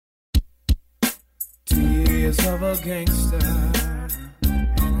Tears of a gangster, and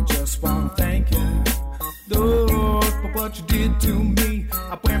I just wanna thank you, Lord, for what you did to me.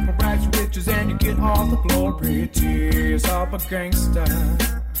 I went from rags to riches and you get all the glory. Tears of a gangster,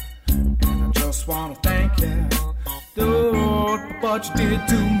 and I just wanna thank you, Lord, for what you did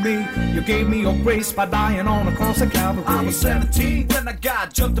to me. You gave me your grace by dying on the cross of Calvary. I was 17 when I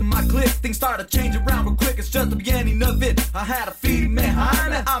got jumped in my clique. Things started changing around real quick, it's just the beginning of it. I had a female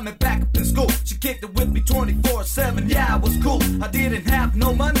behind. I'm back up in school. She kicked it with me 24/7. Yeah, it was cool. I didn't have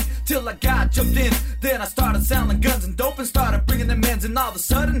no money till I got jumped in. Then I started selling guns and dope and started bringing them ends. And all of a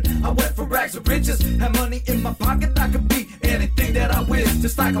sudden, I went for rags to riches. Had money in my pocket, I could be anything that I wish.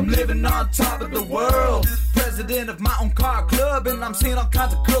 Just like I'm living on top of the world. President of my own car club, and I'm seeing all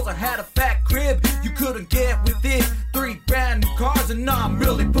kinds of girls. I had a fat crib, you couldn't get within. 3 brand new cars, and now I'm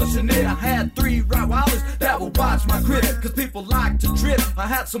really pushing it. I had 3 Rottweilers that would watch my crib, cause people like to trip. I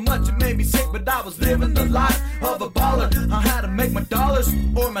had so much it made me sick, but I was living the life of a baller. I had to make my dollars,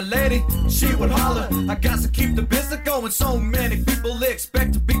 or my lady, she would holler. I got to keep the business going. So many people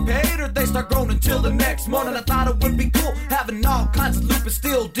expect to be paid, or they start groaning till the next morning. I thought it would be cool having all kinds of loot, but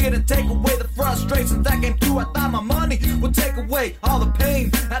still didn't take away the frustration that came through. I thought my money would take away all the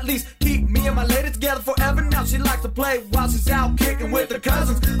pain, at least keep me and my lady together forever. Now she likes to play while she's out kicking with her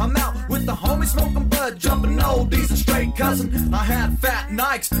cousins. I'm out with the homies smoking bud, jumping oldies and straight cousin. I had fat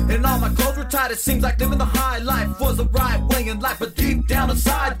Nikes and all my clothes were tight. It seems like living the high life was the right way in life, but deep down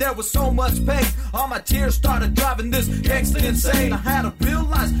inside there was so much pain. All my tears started driving this gangsta insane. I had to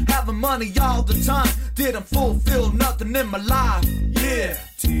realize having money all the time didn't fulfill nothing in my life. Yeah,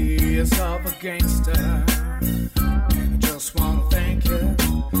 tears of a gangster, and I just wanna thank you,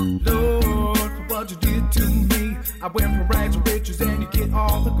 Lord, for what you did to me. I went from rags to riches and you get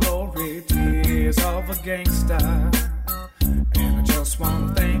all the glory. Tears of a gangster, and I just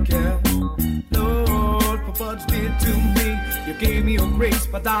wanna thank you, Lord, for what you did to me. You gave me your grace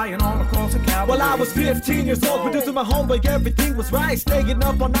by dying on the cross of Calvary. Well, I was 15 years old, producing my home, but everything was right. Staying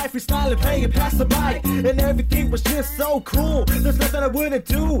up all night, freestyling, playing past the mic, and everything was just so cool. There's nothing I wouldn't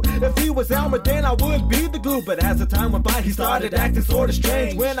do. If he was Elmer, then I would be the glue. But as the time went by, he started acting sorta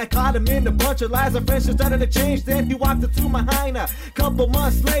strange. When I caught him in a bunch of lies, our friendship started to change. Then he walked into my hyena. Couple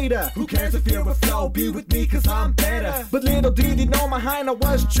months later, who cares if you're a flow? Be with me, cause I'm better. But little did he know my hyena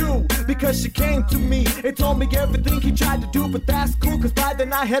was true, because she came to me and told me everything he tried to do. But that's cool, cause by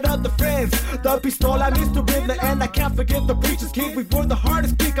then I had other friends. The Pistola, Mr. Riddler, and I can't forget the Preachas Kid. We were the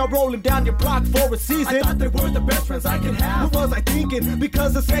hardest kick out rolling down your block for a season. I thought they were the best friends I could have. What was I thinking?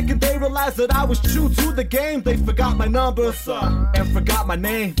 Because the second they realized that I was true to the game, they forgot my number and forgot my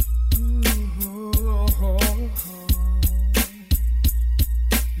name.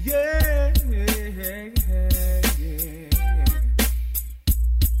 Yeah,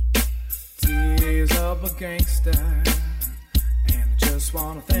 tears of a gangster, and I just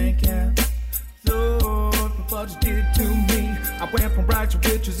wanna thank you, Lord, for what you did to me. I went from rags to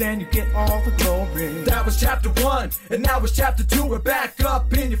riches and you get all the glory. That was chapter 1, and now it's chapter 2. We're back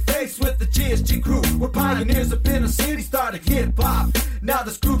up in your face with the G.E crew. We're pioneers up in the city, started hip-hop. Now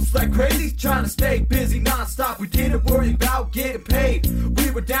this group's like crazy, trying to stay busy non-stop. We didn't worry about getting paid. We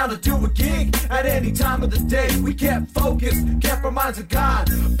were down to do a gig at any time of the day. We kept focused, kept our minds on God.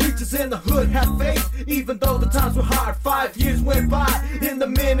 Preachers in the hood have faith, even though the times were hard. 5 years went by in the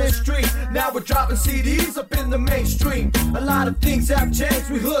ministry. Now we're dropping CDs up in the mainstream. A lot of things have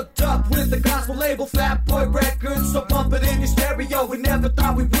changed. We hooked up with the gospel label Fat Boy Records, so pump it in your stereo. We never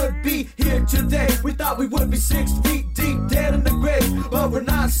thought we would be here today. We thought we would be 6 feet deep, dead in the grave, but we're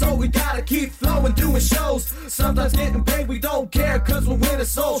not, so we gotta keep flowing, doing shows. Sometimes getting paid, we don't care, cause we're winning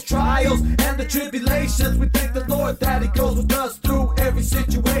souls. Trials and the tribulations, we thank the Lord that he goes with us through every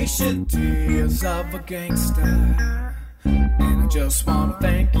situation. Tears of a gangster, and I just wanna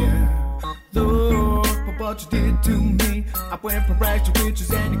thank you, Lord, for what you did to me. I went from rags to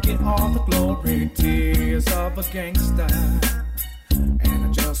riches and you get all the glory. Tears of a gangster, and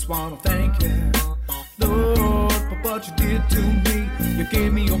I just wanna thank you, Lord, for what you did to me. You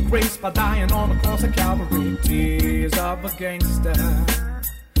gave me your grace by dying on the cross of Calvary. Tears of a gangster,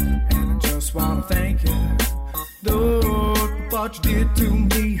 and I just wanna thank you, Lord, for what you did to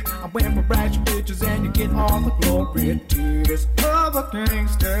me. I went for rags to riches and you get all the glory. Tears of a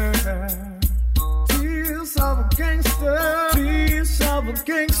gangster, tears of a gangster, tears of a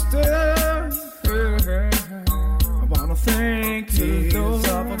gangster. I wanna thank you, Lord,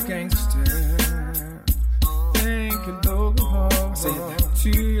 of a gangster. Thank you, Lord.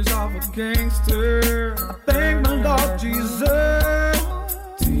 Tears of a gangster. I thank my Lord Jesus.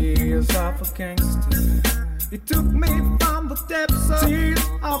 Tears of a gangster. It took me from the depths of tears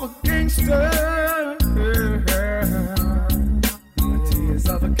of a gangster.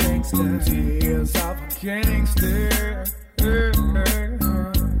 Tears of a gangster.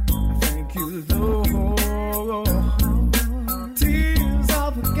 Thank you, Lord. Tears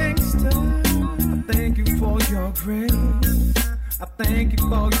of a gangster. Thank you for your grace. I thank you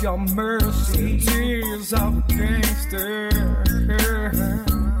for your mercy. Tears of a gangster.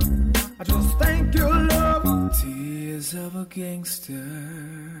 I just thank you, Lord. Tears of a gangster.